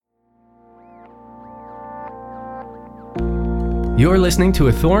You're listening to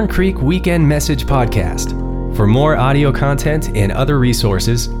a Thorn Creek Weekend Message podcast. For more audio content and other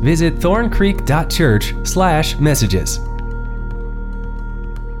resources, visit thorncreek.church/messages.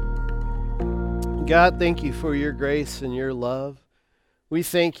 God, thank you for your grace and your love. We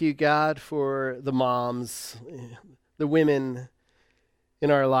thank you, God, for the moms, the women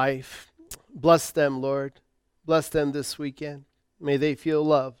in our life. Bless them, Lord. Bless them this weekend. May they feel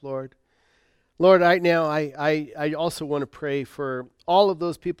love, Lord. Lord, right now, I also want to pray for all of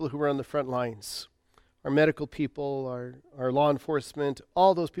those people who are on the front lines, our medical people, our law enforcement,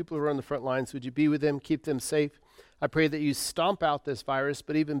 all those people who are on the front lines. Would you be with them, keep them safe? I pray that you stomp out this virus,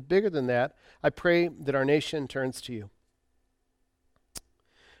 but even bigger than that, I pray that our nation turns to you.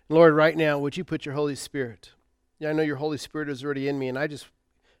 Lord, right now, would you put your Holy Spirit? Yeah, I know your Holy Spirit is already in me, and I just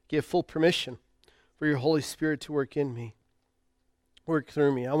give full permission for your Holy Spirit to work in me. Work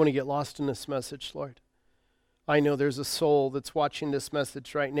through me. I want to get lost in this message, Lord. I know there's a soul that's watching this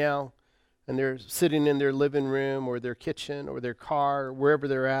message right now, and they're sitting in their living room or their kitchen or their car or wherever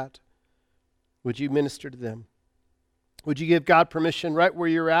they're at. Would you minister to them? Would you give God permission right where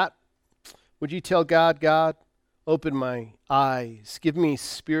you're at? Would you tell God, God, open my eyes. Give me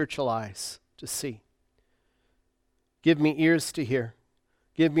spiritual eyes to see. Give me ears to hear.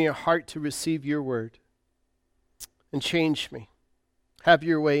 Give me a heart to receive your word. And change me. Have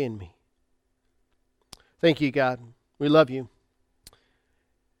your way in me. Thank you, God. We love you.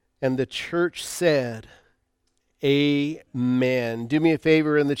 And the church said, amen. Do me a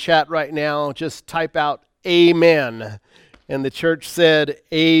favor in the chat right now. Just type out amen. And the church said,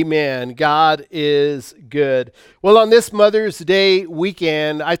 amen. God is good. Well, on this Mother's Day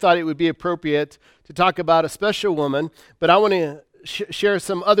weekend, I thought it would be appropriate to talk about a special woman, but I want to share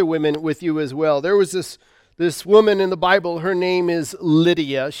some other women with you as well. There was this woman in the Bible. Her name is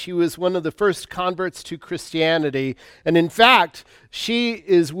Lydia. She was one of the first converts to Christianity. And in fact, she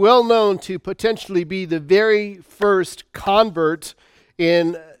is well known to potentially be the very first convert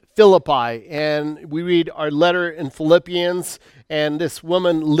in Philippi. And we read our letter in Philippians, and this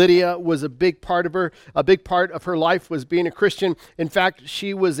woman, Lydia, was a big part of her life was being a Christian. In fact,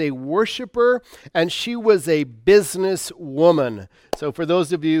 she was a worshiper, and she was a business woman. So for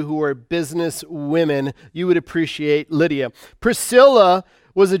those of you who are business women, you would appreciate Lydia. Priscilla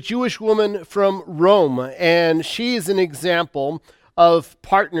was a Jewish woman from Rome, and she is an example of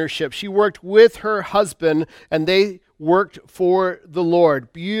partnership. She worked with her husband, and they worked for the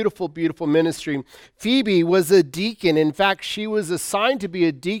Lord. Beautiful, beautiful ministry. Phoebe was a deacon. In fact, she was assigned to be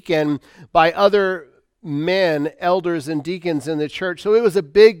a deacon by other men, elders and deacons in the church. So it was a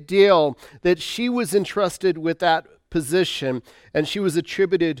big deal that she was entrusted with that position, and she was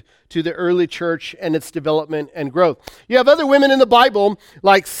attributed to the early church and its development and growth. You have other women in the Bible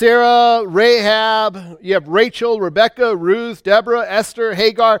like Sarah, Rahab, you have Rachel, Rebecca, Ruth, Deborah, Esther,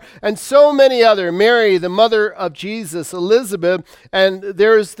 Hagar, and so many other. Mary, the mother of Jesus, Elizabeth, and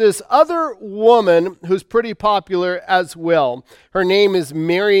there's this other woman who's pretty popular as well. Her name is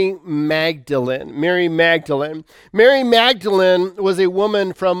Mary Magdalene. Mary Magdalene. Mary Magdalene was a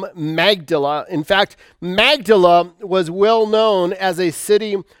woman from Magdala. In fact, Magdala was well known as a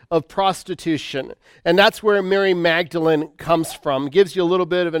city of prostitution. And that's where Mary Magdalene comes from. Gives you a little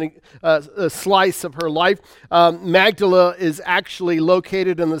bit of a slice of her life. Magdala is actually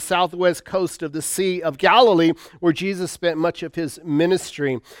located on the southwest coast of the Sea of Galilee, where Jesus spent much of his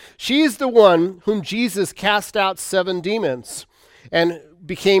ministry. She is the one whom Jesus cast out 7 demons and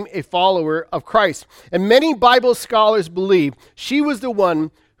became a follower of Christ. And many Bible scholars believe she was the one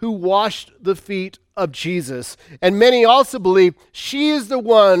who washed the feet of Jesus. And many also believe she is the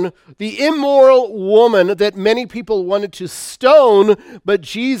one, the immoral woman that many people wanted to stone, but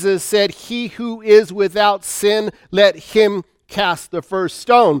Jesus said, "He who is without sin, let him cast the first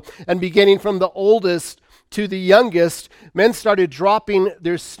stone." And beginning from the oldest to the youngest, men started dropping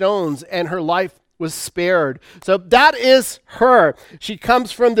their stones, and her life was spared. So that is her. She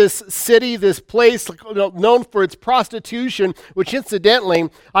comes from this city, this place known for its prostitution, which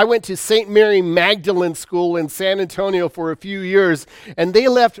incidentally, I went to St. Mary Magdalene School in San Antonio for a few years, and they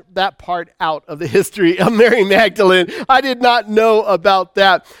left that part out of the history of Mary Magdalene. I did not know about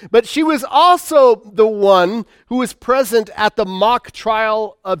that. But she was also the one who was present at the mock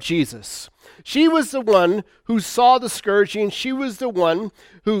trial of Jesus. She was the one who saw the scourging. She was the one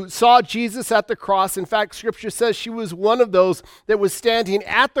who saw Jesus at the cross. In fact, Scripture says she was one of those that was standing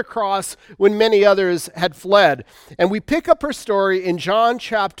at the cross when many others had fled. And we pick up her story in John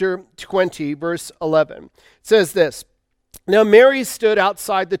chapter 20, verse 11. It says this, "Now Mary stood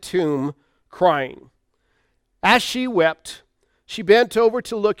outside the tomb crying. As she wept, she bent over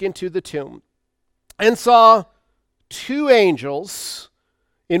to look into the tomb and saw two angels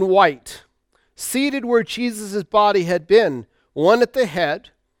in white, seated where Jesus' body had been, one at the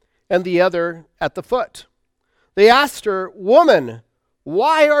head and the other at the foot. They asked her, "Woman,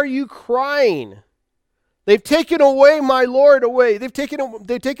 why are you crying?" They've taken my Lord away. They've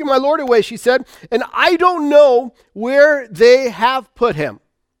taken my Lord away, she said, and I don't know where they have put him.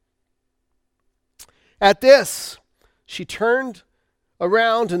 At this, she turned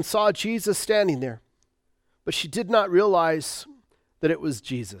around and saw Jesus standing there, but she did not realize that it was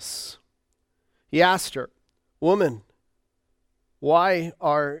Jesus. He asked her, "Woman, why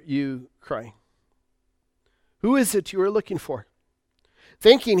are you crying? Who is it you are looking for?"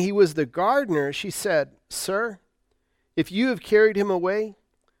 Thinking he was the gardener, she said, "Sir, if you have carried him away,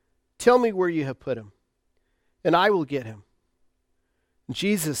 tell me where you have put him, and I will get him." And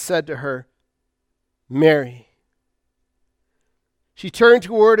Jesus said to her, "Mary." She turned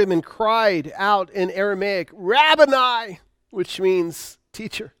toward him and cried out in Aramaic, "Rabboni," which means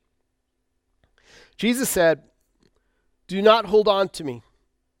teacher. Jesus said, "Do not hold on to me,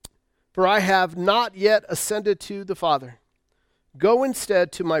 for I have not yet ascended to the Father. Go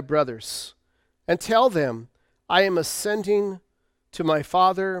instead to my brothers and tell them, I am ascending to my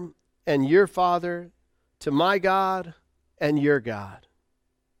Father and your Father, to my God and your God."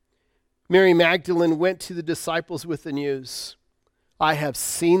 Mary Magdalene went to the disciples with the news, "I have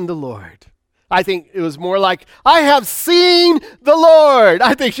seen the Lord." I think it was more like, "I have seen the Lord."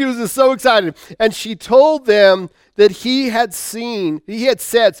 I think she was just so excited. And she told them that told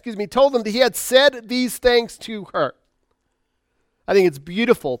them that he had said these things to her. I think it's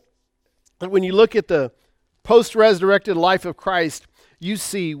beautiful that when you look at the post-resurrected life of Christ, you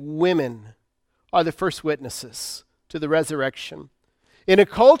see women are the first witnesses to the resurrection. In a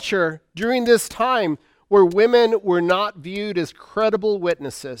culture during this time where women were not viewed as credible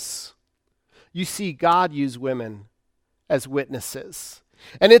witnesses, you see God use women as witnesses.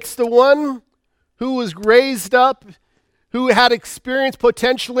 And it's the one who was raised up, who had experience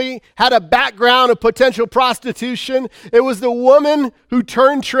potentially, had a background of potential prostitution. It was the woman who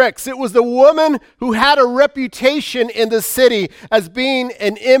turned tricks. It was the woman who had a reputation in the city as being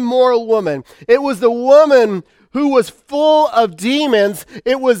an immoral woman. It was the woman who was full of demons.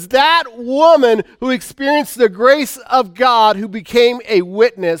 It was that woman who experienced the grace of God, who became a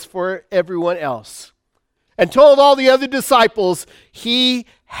witness for everyone else and told all the other disciples, "He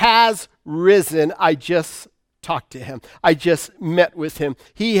has risen. I just talked to him. I just met with him.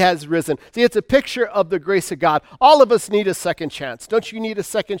 He has risen." See, it's a picture of the grace of God. All of us need a second chance. Don't you need a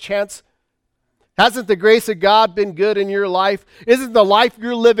second chance? Hasn't the grace of God been good in your life? Isn't the life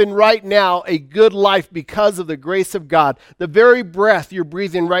you're living right now a good life because of the grace of God? The very breath you're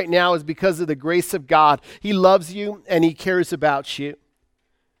breathing right now is because of the grace of God. He loves you and he cares about you.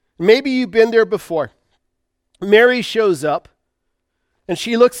 Maybe you've been there before. Mary shows up and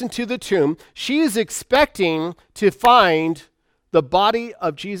she looks into the tomb. She is expecting to find the body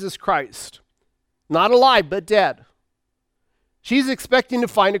of Jesus Christ. Not alive, but dead. She's expecting to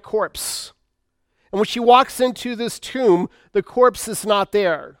find a corpse. And when she walks into this tomb, the corpse is not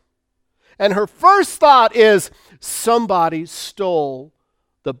there. And her first thought is, somebody stole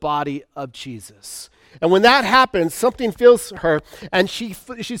the body of Jesus. And when that happens, something fills her, and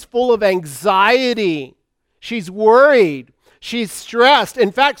she's full of anxiety. She's worried. She's stressed.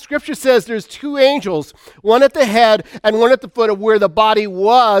 In fact, Scripture says there's two angels, one at the head and one at the foot of where the body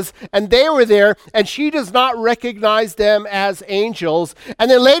was, and they were there, and she does not recognize them as angels.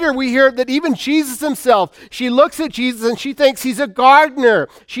 And then later we hear that even Jesus himself, she looks at Jesus and she thinks he's a gardener.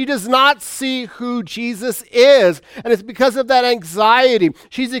 She does not see who Jesus is, and it's because of that anxiety.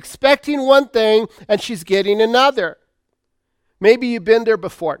 She's expecting one thing and she's getting another. Maybe you've been there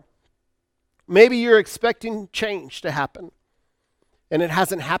before. Maybe you're expecting change to happen, and it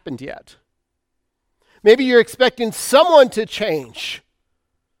hasn't happened yet. Maybe you're expecting someone to change,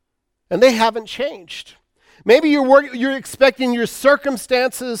 and they haven't changed. Maybe you're expecting your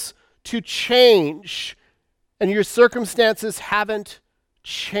circumstances to change, and your circumstances haven't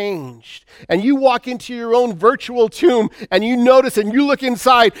changed. And you walk into your own virtual tomb, and you notice, and you look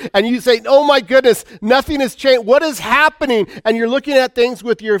inside, and you say, "Oh my goodness, nothing has changed. What is happening?" And you're looking at things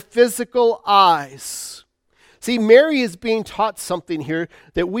with your physical eyes. See, Mary is being taught something here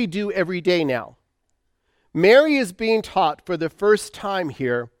that we do every day now. Mary is being taught for the first time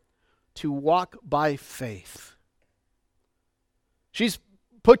here to walk by faith. She's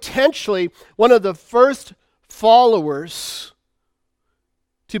potentially one of the first followers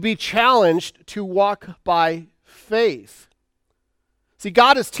to be challenged to walk by faith. See,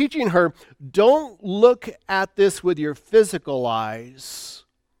 God is teaching her, don't look at this with your physical eyes.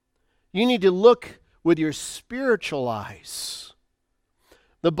 You need to look with your spiritual eyes.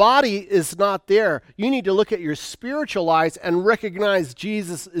 The body is not there. You need to look at your spiritual eyes and recognize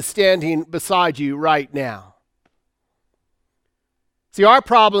Jesus is standing beside you right now. See, our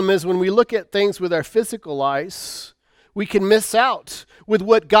problem is when we look at things with our physical eyes, we can miss out with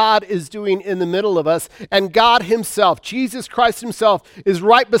what God is doing in the middle of us. And God himself, Jesus Christ himself, is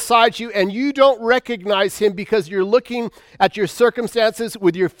right beside you, and you don't recognize him because you're looking at your circumstances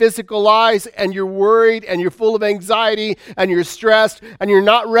with your physical eyes, and you're worried, and you're full of anxiety, and you're stressed, and you're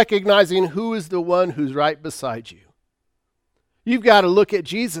not recognizing who is the one who's right beside you. You've got to look at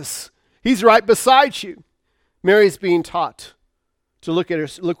Jesus. He's right beside you. Mary's being taught to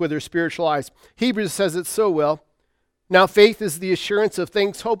look with her spiritual eyes. Hebrews says it so well. Now faith is the assurance of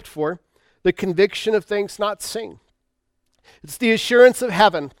things hoped for, the conviction of things not seen. It's the assurance of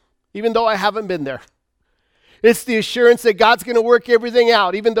heaven, even though I haven't been there. It's the assurance that God's going to work everything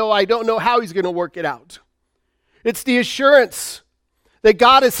out, even though I don't know how he's going to work it out. It's the assurance that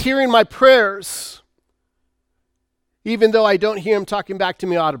God is hearing my prayers, even though I don't hear him talking back to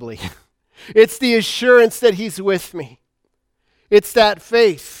me audibly. It's the assurance that he's with me. It's that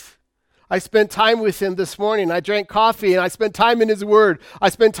faith. I spent time with him this morning. I drank coffee and I spent time in his word. I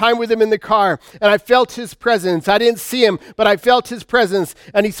spent time with him in the car and I felt his presence. I didn't see him, but I felt his presence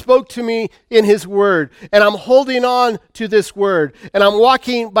and he spoke to me in his word. And I'm holding on to this word and I'm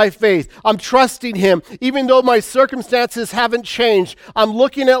walking by faith. I'm trusting him. Even though my circumstances haven't changed, I'm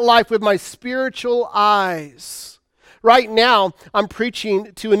looking at life with my spiritual eyes. Right now, I'm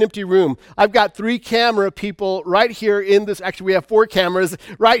preaching to an empty room. I've got 3 camera people right here in this. Actually, we have 4 cameras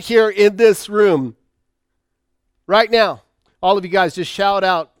right here in this room. Right now, all of you guys just shout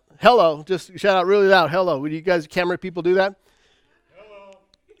out, hello. Just shout out really loud, hello. Would you guys, camera people, do that?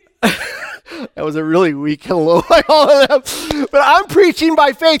 Hello. That was a really weak hello. But I'm preaching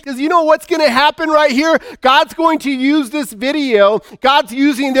by faith because you know what's going to happen right here? God's going to use this video. God's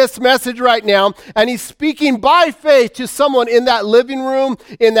using this message right now, and he's speaking by faith to someone in that living room,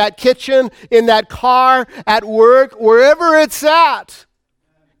 in that kitchen, in that car, at work, wherever it's at.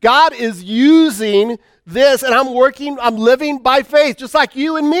 God is using this, and I'm living by faith, just like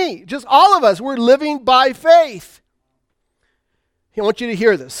you and me. Just all of us, we're living by faith. I want you to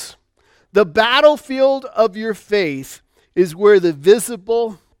hear this. The battlefield of your faith is where the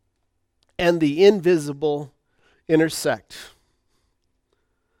visible and the invisible intersect.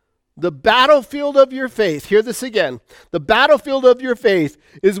 The battlefield of your faith, hear this again. The battlefield of your faith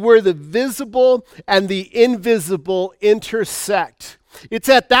is where the visible and the invisible intersect. It's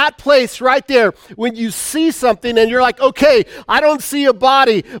at that place right there when you see something and you're like, okay, I don't see a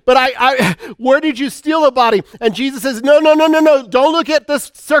body, but where did you steal a body? And Jesus says, no. Don't look at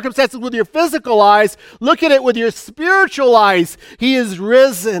this circumstances with your physical eyes. Look at it with your spiritual eyes. He is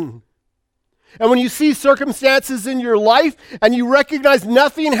risen. And when you see circumstances in your life and you recognize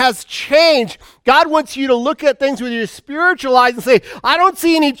nothing has changed, God wants you to look at things with your spiritual eyes and say, I don't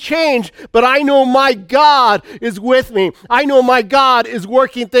see any change, but I know my God is with me. I know my God is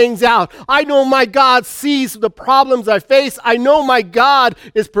working things out. I know my God sees the problems I face. I know my God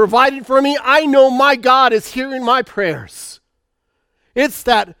is providing for me. I know my God is hearing my prayers. It's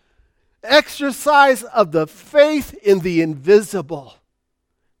that exercise of the faith in the invisible.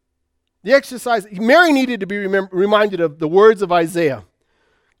 The exercise, Mary needed to be reminded of the words of Isaiah.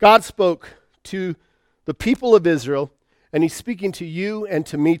 God spoke to the people of Israel, and he's speaking to you and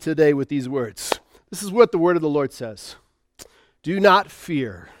to me today with these words. This is what the word of the Lord says. Do not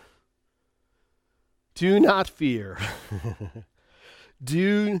fear. Do not fear.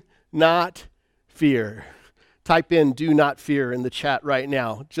 Do not fear. Type in do not fear in the chat right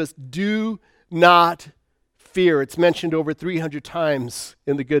now. Just do not fear. It's mentioned over 300 times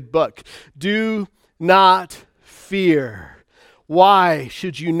in the good book. Do not fear. Why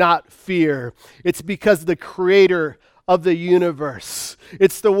should you not fear? It's because the creator of the universe.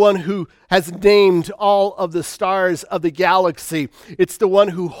 It's the one who has named all of the stars of the galaxy. It's the one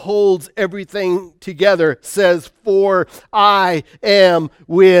who holds everything together, says, for I am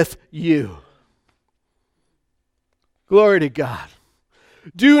with you. Glory to God.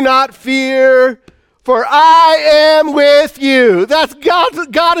 Do not fear, for I am with you. That's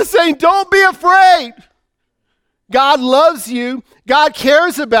God is saying, don't be afraid. God loves you. God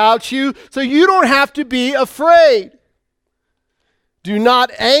cares about you, so you don't have to be afraid. Do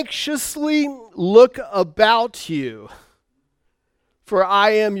not anxiously look about you, for I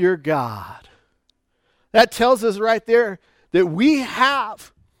am your God. That tells us right there that we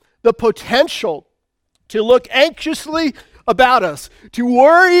have the potential to look anxiously about us, to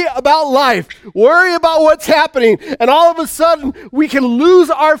worry about life, worry about what's happening, and all of a sudden we can lose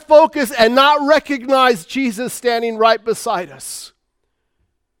our focus and not recognize Jesus standing right beside us.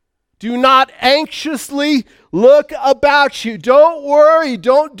 Do not anxiously look about you. Don't worry.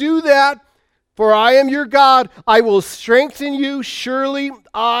 Don't do that. For I am your God. I will strengthen you. Surely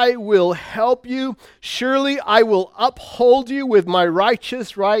I will help you. Surely I will uphold you with my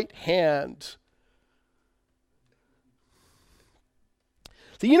righteous right hand.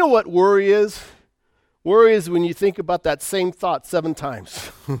 So you know what worry is? Worry is when you think about that same thought 7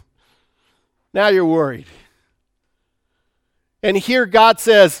 times. Now you're worried. And here God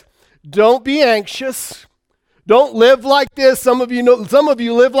says, don't be anxious. Don't live like this. Some of you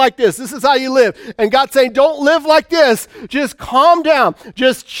live like this. This is how you live. And God's saying, don't live like this. Just calm down.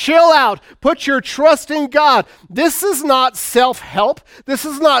 Just chill out. Put your trust in God. This is not self-help. This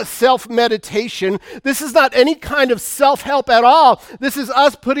is not self-meditation. This is not any kind of self-help at all. This is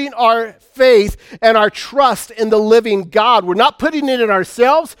us putting our faith and our trust in the living God. We're not putting it in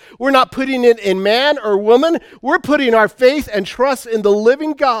ourselves. We're not putting it in man or woman. We're putting our faith and trust in the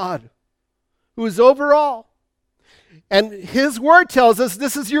living God who is over all. And his word tells us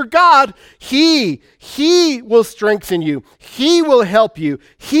this is your God. He will strengthen you. He will help you.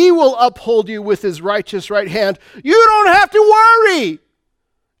 He will uphold you with his righteous right hand. You don't have to worry.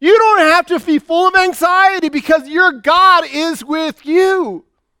 You don't have to be full of anxiety because your God is with you.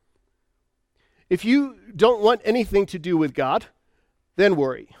 If you don't want anything to do with God, then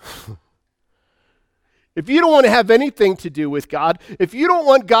worry. If you don't want to have anything to do with God, if you don't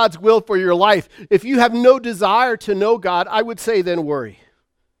want God's will for your life, if you have no desire to know God, I would say then worry.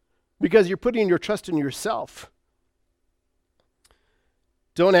 Because you're putting your trust in yourself.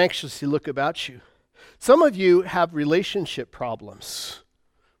 Don't anxiously look about you. Some of you have relationship problems.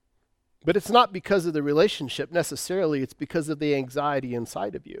 But it's not because of the relationship necessarily, it's because of the anxiety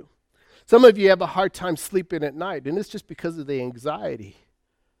inside of you. Some of you have a hard time sleeping at night, and it's just because of the anxiety.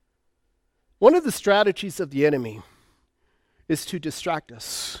 One of the strategies of the enemy is to distract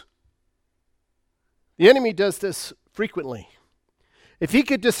us. The enemy does this frequently. If he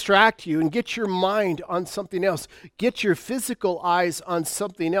could distract you and get your mind on something else, get your physical eyes on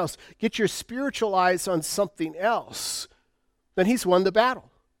something else, get your spiritual eyes on something else, then he's won the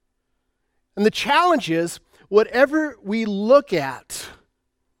battle. And the challenge is, whatever we look at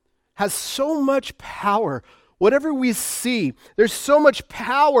has so much power. Whatever we see, there's so much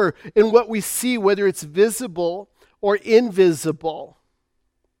power in what we see, whether it's visible or invisible.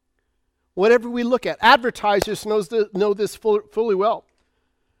 Whatever we look at. Advertisers know this fully well.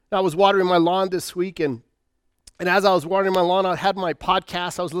 I was watering my lawn this week, and as I was watering my lawn, I had my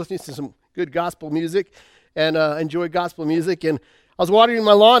podcast. I was listening to some good gospel music and enjoy gospel music. And I was watering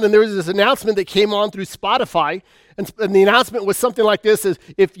my lawn, and there was this announcement that came on through Spotify. And the announcement was something like this: is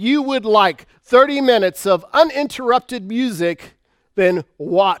if you would like 30 minutes of uninterrupted music, then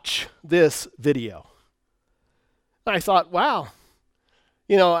watch this video. And I thought, wow,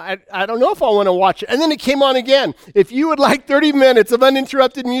 I don't know if I want to watch it. And then it came on again. If you would like 30 minutes of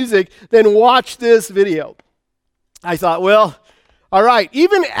uninterrupted music, then watch this video. I thought, well, all right.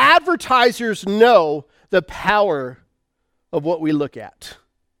 Even advertisers know the power of what we look at.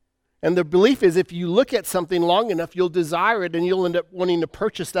 And the belief is if you look at something long enough, you'll desire it and you'll end up wanting to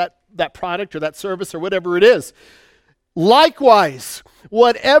purchase that product or that service or whatever it is. Likewise,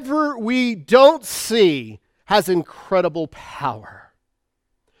 whatever we don't see has incredible power.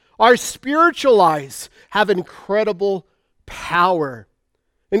 Our spiritual eyes have incredible power.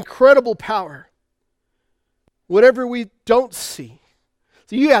 Incredible power. Whatever we don't see.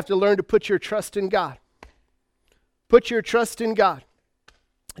 So you have to learn to put your trust in God. Put your trust in God.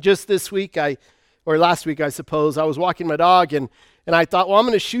 Just this week, or last week, I suppose, I was walking my dog, and I thought, well, I'm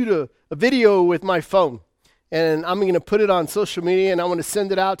going to shoot a video with my phone, and I'm going to put it on social media, and I want to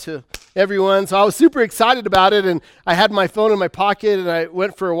send it out to everyone. So I was super excited about it, and I had my phone in my pocket, and I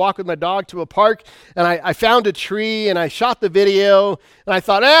went for a walk with my dog to a park, and I found a tree, and I shot the video, and I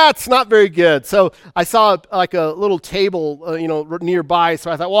thought, it's not very good. So I saw like a little table, nearby, so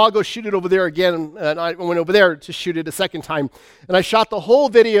I thought, well, I'll go shoot it over there again, and I went over there to shoot it a second time, and I shot the whole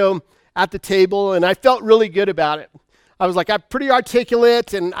video at the table, and I felt really good about it. I was like, I'm pretty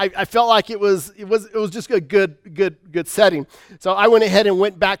articulate, and I felt like it was just a good setting. So I went ahead and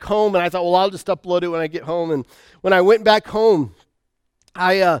went back home, and I thought, well, I'll just upload it when I get home. And when I went back home,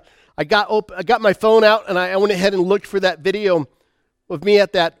 I got my phone out, and I went ahead and looked for that video of me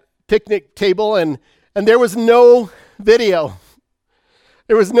at that picnic table, and there was no video.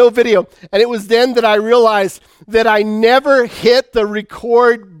 There was no video. And it was then that I realized that I never hit the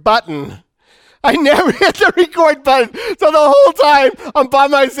record button. I never hit the record button. So the whole time I'm by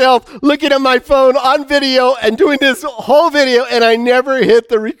myself looking at my phone on video and doing this whole video, and I never hit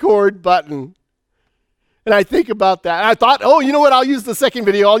the record button. And I think about that. And I thought, oh, you know what? I'll use the second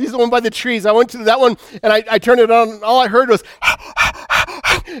video. I'll use the one by the trees. I went to that one, and I turned it on. And all I heard was,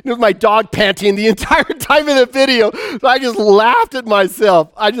 it was my dog panting the entire time in the video. So I just laughed at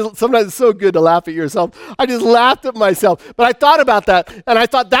myself. Sometimes it's so good to laugh at yourself. I just laughed at myself. But I thought about that, and I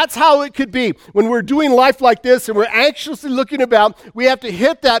thought that's how it could be. When we're doing life like this and we're anxiously looking about, we have to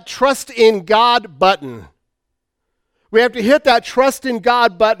hit that trust in God button. We have to hit that trust in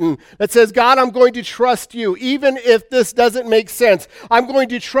God button that says, God, I'm going to trust you, even if this doesn't make sense. I'm going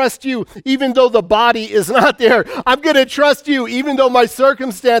to trust you, even though the body is not there. I'm going to trust you, even though my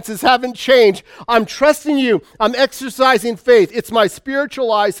circumstances haven't changed. I'm trusting you. I'm exercising faith. It's my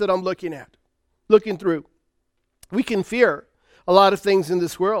spiritual eyes that I'm looking through. We can fear a lot of things in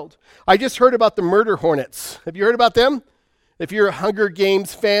this world. I just heard about the murder hornets. Have you heard about them? If you're a Hunger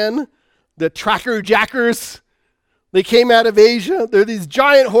Games fan, the tracker jackers, they came out of Asia. They're these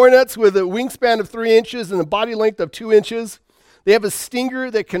giant hornets with a wingspan of 3 inches and a body length of 2 inches. They have a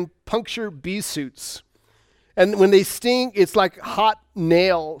stinger that can puncture bee suits. And when they sting, it's like hot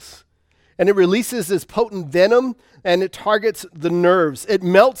nails. And it releases this potent venom, and it targets the nerves. It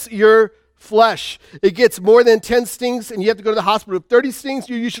melts your flesh. It gets more than 10 stings, and you have to go to the hospital. With 30 stings,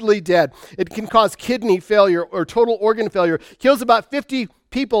 you're usually dead. It can cause kidney failure or total organ failure. Kills about 50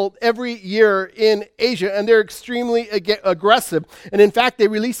 people every year in Asia, and they're extremely aggressive. And in fact, they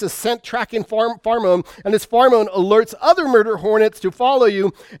release a scent tracking pheromone, and this pheromone alerts other murder hornets to follow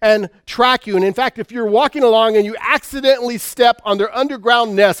you and track you. And in fact, if you're walking along and you accidentally step on their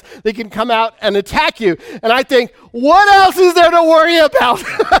underground nest, they can come out and attack you. And I think, what else is there to worry about?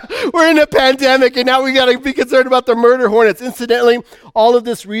 We're in a pandemic, and now we got to be concerned about the murder hornets. Incidentally, all of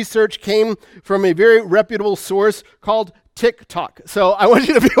this research came from a very reputable source called TikTok. So I want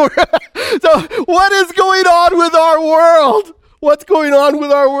you to be aware. So what is going on with our world? What's going on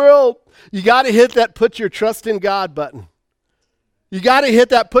with our world? You got to hit that put your trust in God button. You got to hit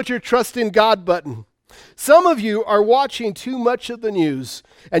that put your trust in God button. Some of you are watching too much of the news,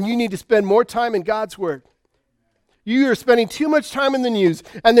 and you need to spend more time in God's Word. You are spending too much time in the news,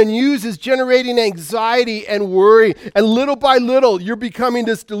 and the news is generating anxiety and worry, and little by little, you're becoming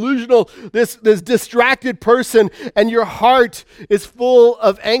this delusional, this distracted person, and your heart is full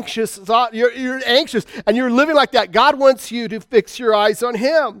of anxious thought. You're anxious, and you're living like that. God wants you to fix your eyes on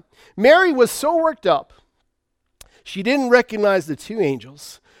Him. Mary was so worked up, she didn't recognize the two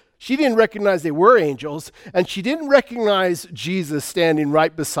angels. She didn't recognize they were angels, and she didn't recognize Jesus standing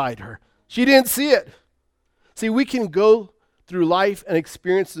right beside her. She didn't see it. See, we can go through life and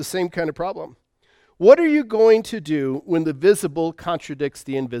experience the same kind of problem. What are you going to do when the visible contradicts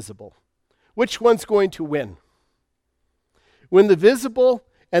the invisible? Which one's going to win? When the visible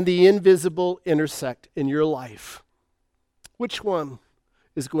and the invisible intersect in your life, which one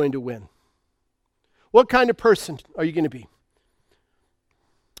is going to win? What kind of person are you going to be?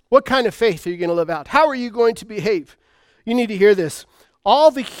 What kind of faith are you going to live out? How are you going to behave? You need to hear this.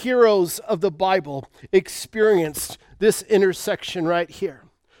 All the heroes of the Bible experienced this intersection right here.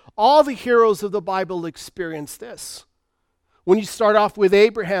 All the heroes of the Bible experienced this. When you start off with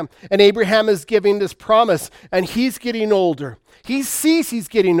Abraham, and Abraham is giving this promise, and he's getting older. He sees he's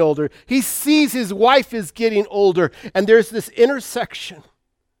getting older. He sees his wife is getting older, and there's this intersection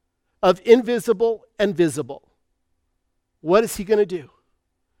of invisible and visible. What is he going to do?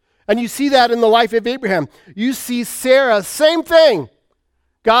 And you see that in the life of Abraham. You see Sarah, same thing.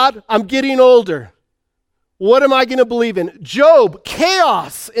 God, I'm getting older. What am I going to believe in? Job,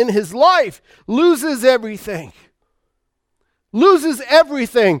 chaos in his life, loses everything.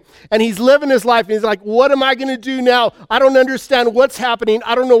 And he's living his life, and he's like, what am I going to do now? I don't understand what's happening.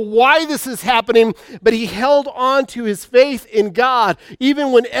 I don't know why this is happening. But he held on to his faith in God,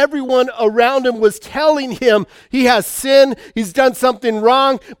 even when everyone around him was telling him he has sinned, he's done something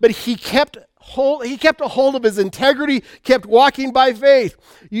wrong, but he kept a hold of his integrity, kept walking by faith.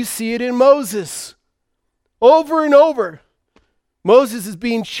 You see it in Moses. Over and over. Moses is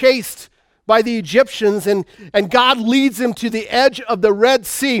being chased by the Egyptians, and God leads him to the edge of the Red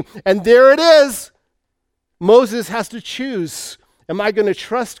Sea. And there it is. Moses has to choose. Am I going to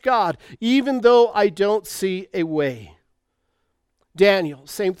trust God even though I don't see a way? Daniel,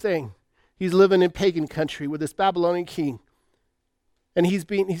 same thing. He's living in pagan country with this Babylonian king. And he's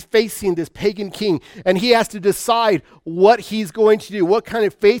facing this pagan king, and he has to decide what he's going to do. What kind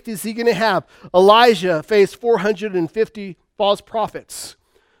of faith is he going to have? Elijah faced 450 false prophets.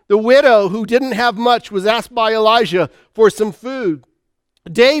 The widow who didn't have much was asked by Elijah for some food.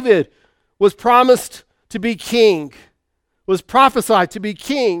 David was promised to be king, was prophesied to be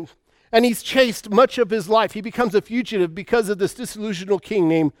king, and he's chased much of his life. He becomes a fugitive because of this disillusional king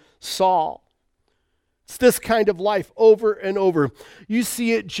named Saul. It's this kind of life over and over. You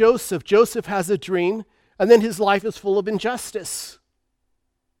see it, Joseph. Joseph has a dream, and then his life is full of injustice.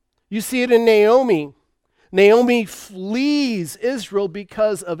 You see it in Naomi. Naomi flees Israel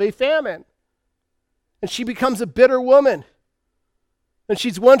because of a famine, and she becomes a bitter woman. And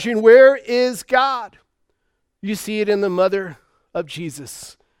she's wondering, where is God? You see it in the mother of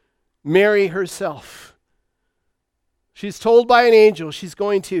Jesus, Mary herself. She's told by an angel she's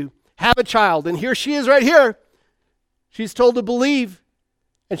going to have a child. And here she is right here. She's told to believe.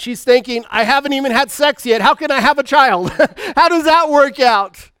 And she's thinking, I haven't even had sex yet. How can I have a child? How does that work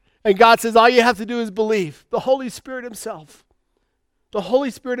out? And God says, all you have to do is believe. The Holy Spirit himself. The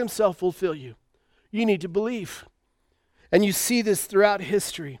Holy Spirit himself will fill you. You need to believe. And you see this throughout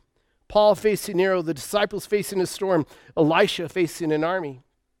history. Paul facing Nero, the disciples facing a storm, Elisha facing an army.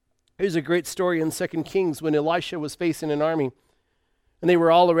 Here's a great story in 2 Kings when Elisha was facing an army and they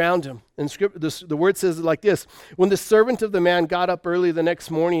were all around him. And the word says it like this: when the servant of the man got up early the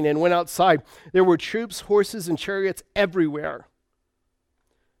next morning and went outside, there were troops, horses, and chariots everywhere.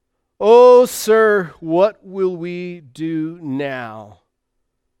 Oh, sir, what will we do now?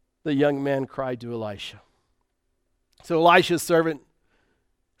 The young man cried to Elisha. So Elisha's servant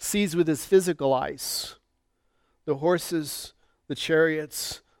sees with his physical eyes the horses, the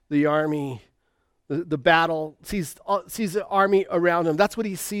chariots, the army, the battle, sees the army around him. That's what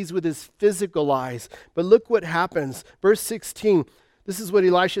he sees with his physical eyes. But look what happens. Verse 16, this is what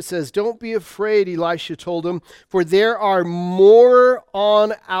Elisha says. Don't be afraid, Elisha told him, for there are more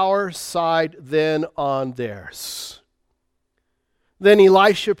on our side than on theirs. Then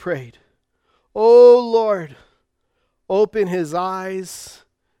Elisha prayed, "Oh Lord, open his eyes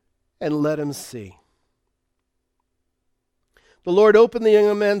and let him see." The Lord opened the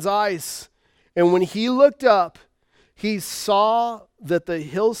young man's eyes, and when he looked up, he saw that the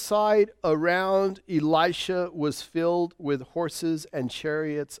hillside around Elisha was filled with horses and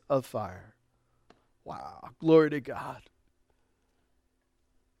chariots of fire. Wow, glory to God.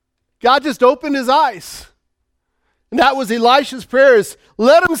 God just opened his eyes. And that was Elisha's prayers.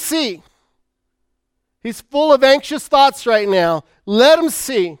 Let him see. He's full of anxious thoughts right now. Let him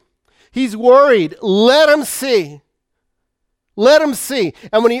see. He's worried. Let him see. Let him see.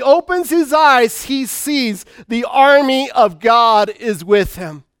 And when he opens his eyes, he sees the army of God is with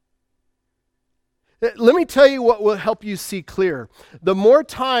him. Let me tell you what will help you see clear. The more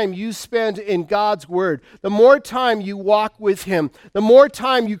time you spend in God's word, the more time you walk with him, the more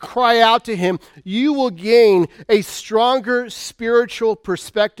time you cry out to him, you will gain a stronger spiritual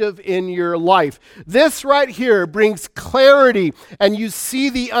perspective in your life. This right here brings clarity, and you see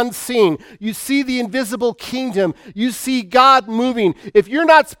the unseen. You see the invisible kingdom. You see God moving. If you're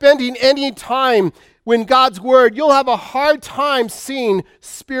not spending any time in God's word, you'll have a hard time seeing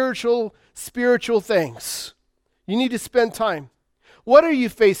spiritual things. You need to spend time. What are you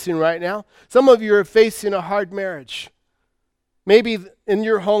facing right now? Some of you are facing a hard marriage. Maybe in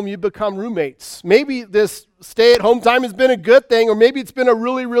your home you become roommates. Maybe this stay-at-home time has been a good thing, or maybe it's been a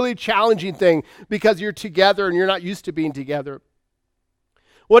really, really challenging thing because you're together and you're not used to being together.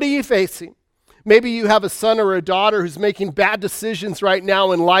 What are you facing? Maybe you have a son or a daughter who's making bad decisions right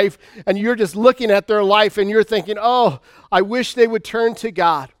now in life, and you're just looking at their life and you're thinking, oh, I wish they would turn to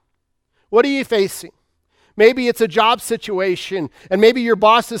God. What are you facing? Maybe it's a job situation, and maybe your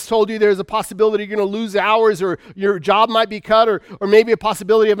boss has told you there's a possibility you're going to lose hours, or your job might be cut, or maybe a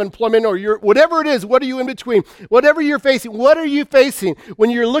possibility of employment, or whatever it is. What are you in between? Whatever you're facing, what are you facing? When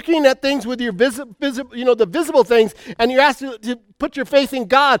you're looking at things with your the visible things, and you're asked to put your faith in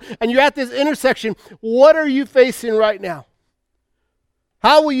God, and you're at this intersection, what are you facing right now?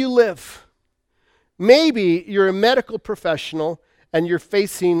 How will you live? Maybe you're a medical professional, and you're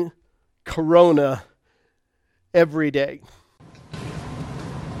facing Corona every day.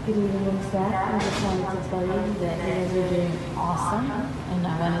 Good evening, staff. I just wanted to tell you that you guys are doing awesome, and I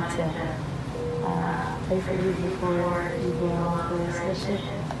wanted to pray for you before you go on for this mission.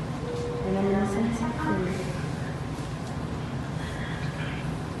 And I'm going to send some food.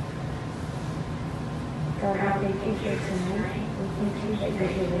 God, we thank you for tonight. We thank you that you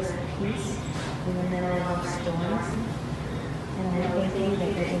give us peace in the middle of storms. And I thank you that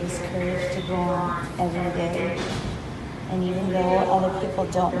you give us courage to go on every day. And even though other people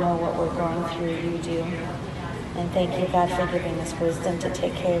don't know what we're going through, you do. And thank you, God, for giving us wisdom to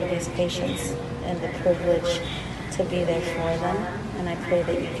take care of these patients and the privilege to be there for them. And I pray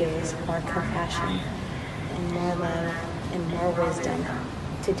that you give us more compassion and more love and more wisdom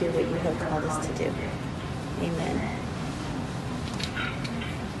to do what you have called us to do. Amen.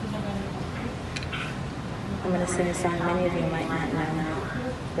 I'm going to sing a song many of you might not know,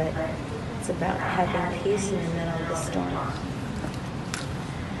 but it's about having peace in the middle of the storm.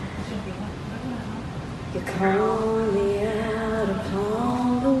 You call me out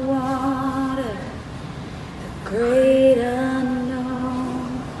upon the water, the great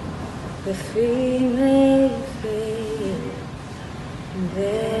unknown, the feet may fail, and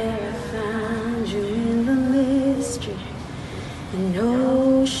there I found you in the mystery, in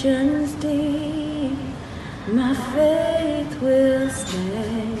oceans deep. My faith will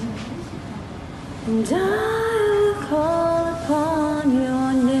stand, and I will call upon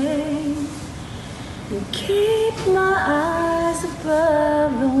your name, and keep my eyes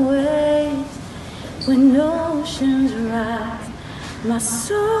above the waves. When oceans rise, my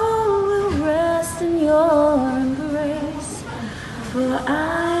soul will rest in your embrace, for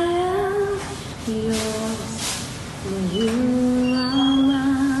I am yours, and you are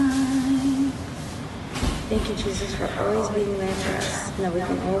mine. Thank you, Jesus, for always being there for us, and that we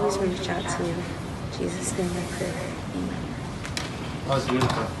can always reach out to you. In Jesus' name I pray. Amen. That was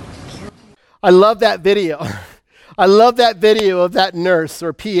beautiful. I love that video. I love that video of that nurse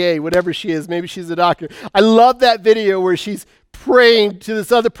or PA, whatever she is. Maybe she's a doctor. I love that video where she's praying to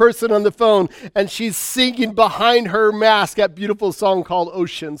this other person on the phone and she's singing behind her mask that beautiful song called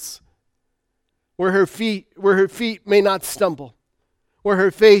Oceans, where her feet may not stumble, where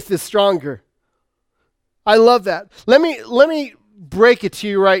her faith is stronger. I love that. Let me break it to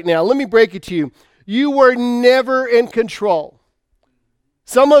you right now. Let me break it to you. You were never in control.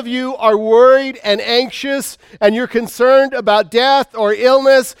 Some of you are worried and anxious, and you're concerned about death or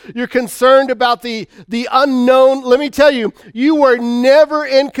illness. You're concerned about the unknown. Let me tell you, you were never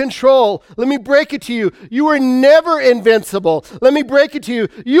in control. Let me break it to you. You were never invincible. Let me break it to you.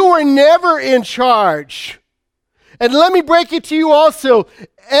 You were never in charge. And let me break it to you also.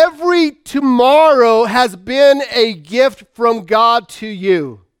 Every tomorrow has been a gift from God to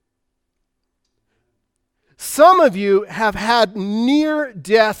you. Some of you have had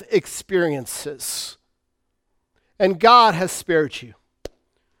near-death experiences, and God has spared you.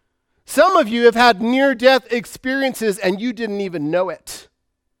 Some of you have had near-death experiences, and you didn't even know it.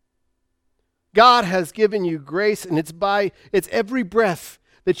 God has given you grace, and it's every breath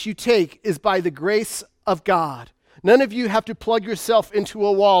that you take is by the grace of God. None of you have to plug yourself into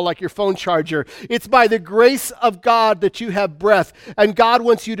a wall like your phone charger. It's by the grace of God that you have breath. And God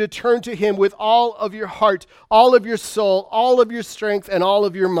wants you to turn to Him with all of your heart, all of your soul, all of your strength, and all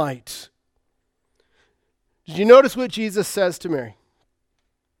of your might. Did you notice what Jesus says to Mary?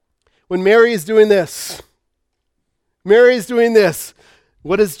 When Mary is doing this,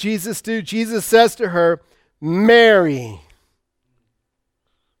 what does Jesus do? Jesus says to her, Mary.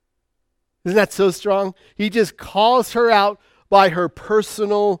 Isn't that so strong? He just calls her out by her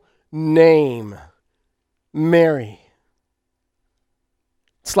personal name, Mary.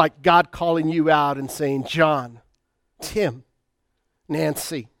 It's like God calling you out and saying, John, Tim,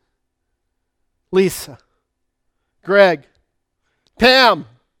 Nancy, Lisa, Greg, Pam,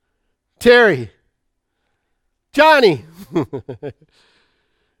 Terry, Johnny.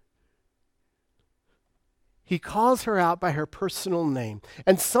 He calls her out by her personal name.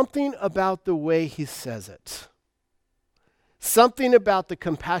 And something about the way he says it, something about the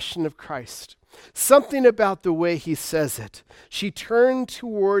compassion of Christ, something about the way he says it. She turned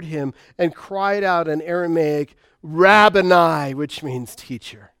toward him and cried out in Aramaic, Rabboni, which means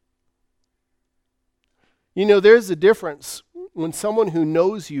teacher. You know, there's a difference when someone who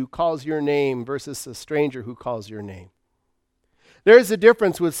knows you calls your name versus a stranger who calls your name. There's a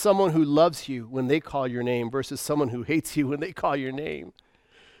difference with someone who loves you when they call your name versus someone who hates you when they call your name.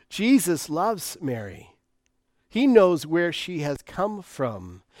 Jesus loves Mary. He knows where she has come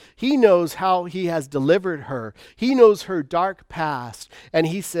from. He knows how he has delivered her. He knows her dark past. And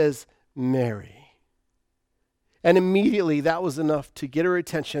he says, Mary. And immediately that was enough to get her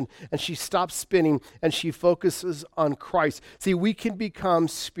attention, and she stops spinning and she focuses on Christ. See, we can become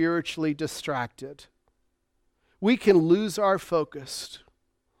spiritually distracted. We can lose our focus.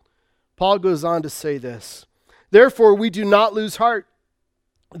 Paul goes on to say this, therefore we do not lose heart.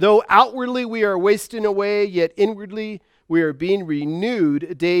 Though outwardly we are wasting away, yet inwardly we are being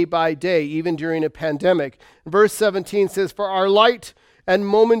renewed day by day, even during a pandemic. Verse 17 says, for our light and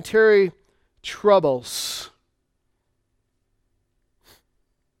momentary troubles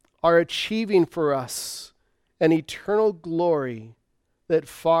are achieving for us an eternal glory that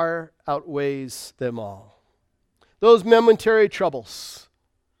far outweighs them all. Those momentary troubles,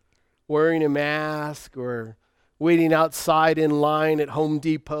 wearing a mask or waiting outside in line at Home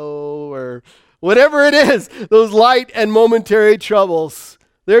Depot or whatever it is, those light and momentary troubles.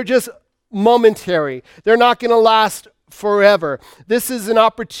 They're just momentary. They're not going to last forever. This is an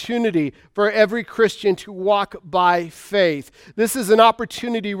opportunity for every Christian to walk by faith. This is an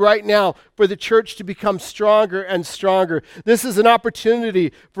opportunity right now for the church to become stronger and stronger. This is an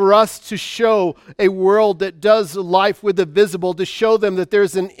opportunity for us to show a world that does life with the visible, to show them that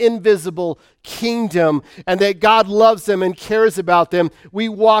there's an invisible kingdom and that God loves them and cares about them. We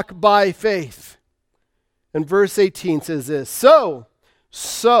walk by faith. And verse 18 says this, so,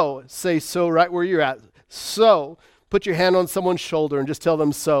 say so right where you're at. So, put your hand on someone's shoulder and just tell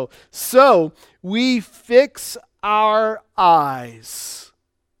them so. So, we fix our eyes.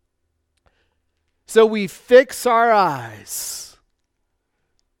 So we fix our eyes.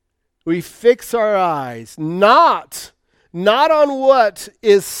 We fix our eyes, not on what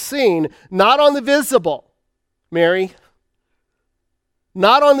is seen, not on the visible, Mary,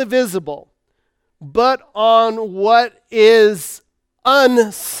 not on the visible, but on what is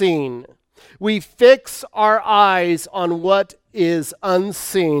unseen. We fix our eyes on what is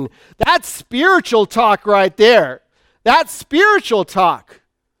unseen. That's spiritual talk right there. That's spiritual talk.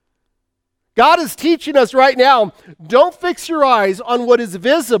 God is teaching us right now, don't fix your eyes on what is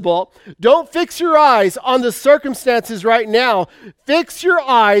visible. Don't fix your eyes on the circumstances right now. Fix your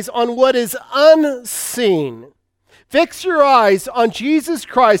eyes on what is unseen. Fix your eyes on Jesus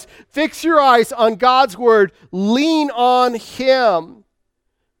Christ. Fix your eyes on God's word. Lean on Him.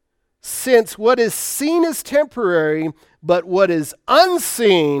 Since what is seen is temporary, but what is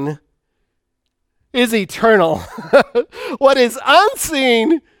unseen is eternal. What is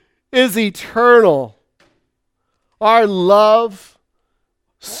unseen is eternal. Our love,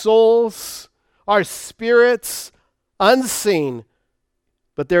 souls, our spirits, unseen,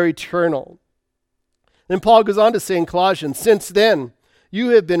 but they're eternal. Then Paul goes on to say in Colossians, since then you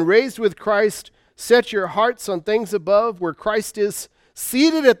have been raised with Christ, set your hearts on things above where Christ is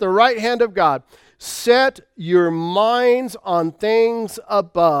seated at the right hand of God. Set your minds on things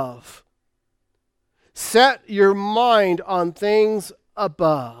above. Set your mind on things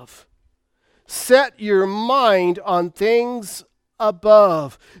above. Set your mind on things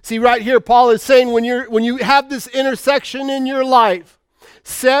above. See, right here, Paul is saying when you have this intersection in your life,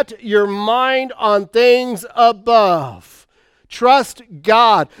 set your mind on things above. Trust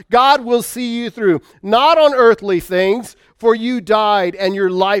God. God will see you through, not on earthly things, for you died and your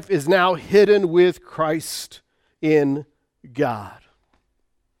life is now hidden with Christ in God.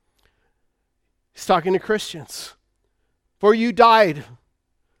 He's talking to Christians. For you died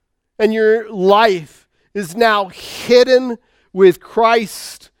and your life is now hidden with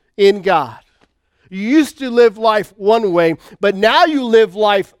Christ in God. You used to live life one way, but now you live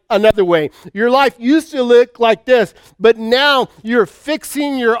life another way. Your life used to look like this, but now you're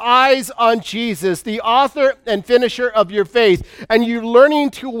fixing your eyes on Jesus, the author and finisher of your faith, and you're learning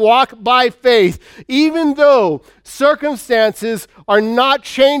to walk by faith, even though circumstances are not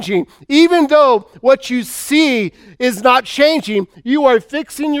changing, even though what you see is not changing. You are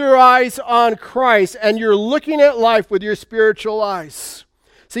fixing your eyes on Christ, and you're looking at life with your spiritual eyes.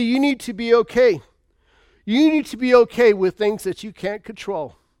 See, you need to be okay. You need to be okay with things that you can't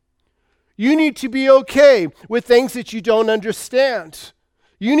control. You need to be okay with things that you don't understand.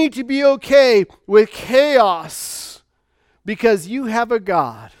 You need to be okay with chaos because you have a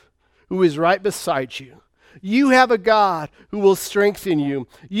God who is right beside you. You have a God who will strengthen you.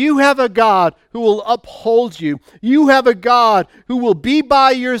 You have a God who will uphold you. You have a God who will be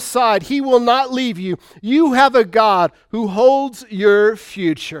by your side. He will not leave you. You have a God who holds your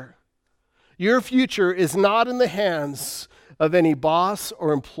future. Your future is not in the hands of any boss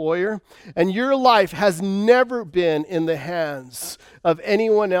or employer, and your life has never been in the hands of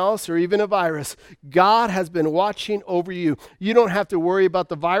anyone else or even a virus. God has been watching over you. You don't have to worry about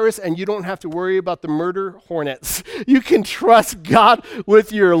the virus, and you don't have to worry about the murder hornets. You can trust God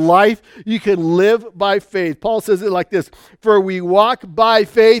with your life. You can live by faith. Paul says it like this, for we walk by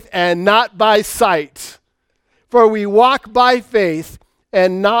faith and not by sight. For we walk by faith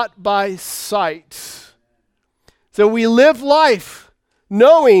and not by sight. So we live life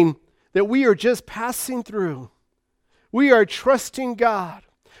knowing that we are just passing through. We are trusting God.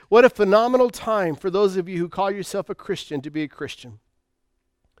 What a phenomenal time for those of you who call yourself a Christian to be a Christian.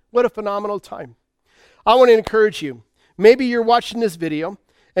 What a phenomenal time. I want to encourage you. Maybe you're watching this video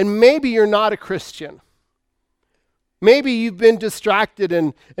and maybe you're not a Christian. Maybe you've been distracted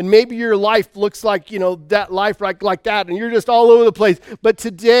and maybe your life looks like, that life like that and you're just all over the place. But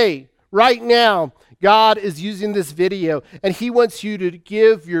today, right now, God is using this video, and He wants you to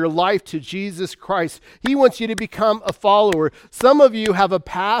give your life to Jesus Christ. He wants you to become a follower. Some of you have a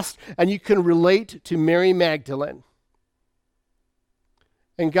past, and you can relate to Mary Magdalene.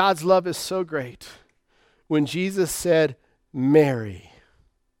 And God's love is so great. When Jesus said, Mary,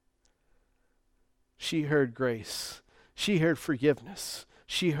 she heard grace. She heard forgiveness.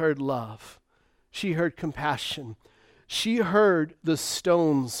 She heard love. She heard compassion. She heard the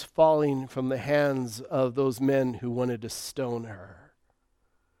stones falling from the hands of those men who wanted to stone her.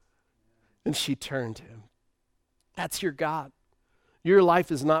 And she turned to Him. That's your God. Your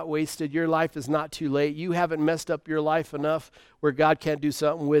life is not wasted. Your life is not too late. You haven't messed up your life enough where God can't do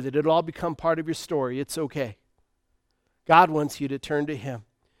something with it. It'll all become part of your story. It's okay. God wants you to turn to Him.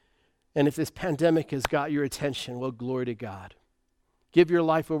 And if this pandemic has got your attention, well, glory to God. Give your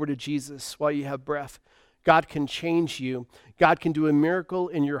life over to Jesus while you have breath. God can change you. God can do a miracle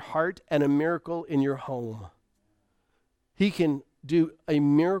in your heart and a miracle in your home. He can do a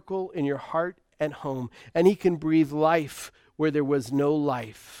miracle in your heart and home. And He can breathe life where there was no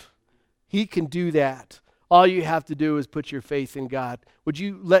life. He can do that. All you have to do is put your faith in God. Would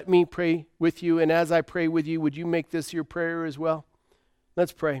you let me pray with you? And as I pray with you, would you make this your prayer as well?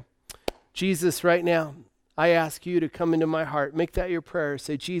 Let's pray. Jesus, right now, I ask you to come into my heart. Make that your prayer.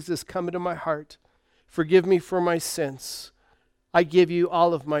 Say, Jesus, come into my heart. Forgive me for my sins. I give you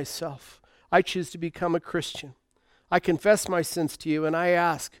all of myself. I choose to become a Christian. I confess my sins to you, and I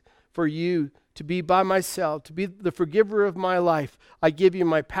ask for you to be by myself, to be the forgiver of my life. I give you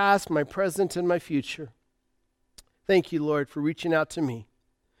my past, my present, and my future. Thank you, Lord, for reaching out to me.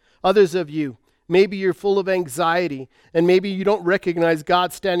 Others of you, maybe you're full of anxiety, and maybe you don't recognize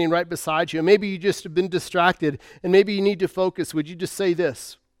God standing right beside you. Maybe you just have been distracted, and maybe you need to focus. Would you just say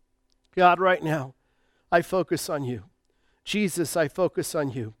this? God, right now, I focus on you. Jesus, I focus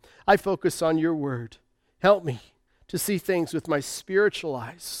on you. I focus on your word. Help me to see things with my spiritual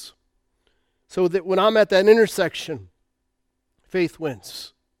eyes so that when I'm at that intersection, faith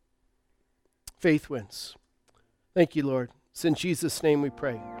wins. Faith wins. Thank you, Lord. It's in Jesus' name we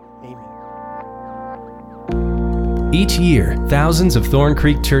pray. Amen. Each year, thousands of Thorn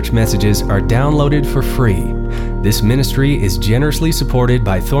Creek Church messages are downloaded for free. This ministry is generously supported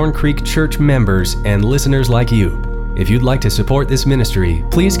by Thorn Creek Church members and listeners like you. If you'd like to support this ministry,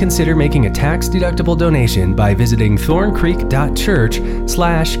 please consider making a tax-deductible donation by visiting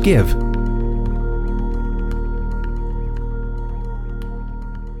thorncreek.church/give.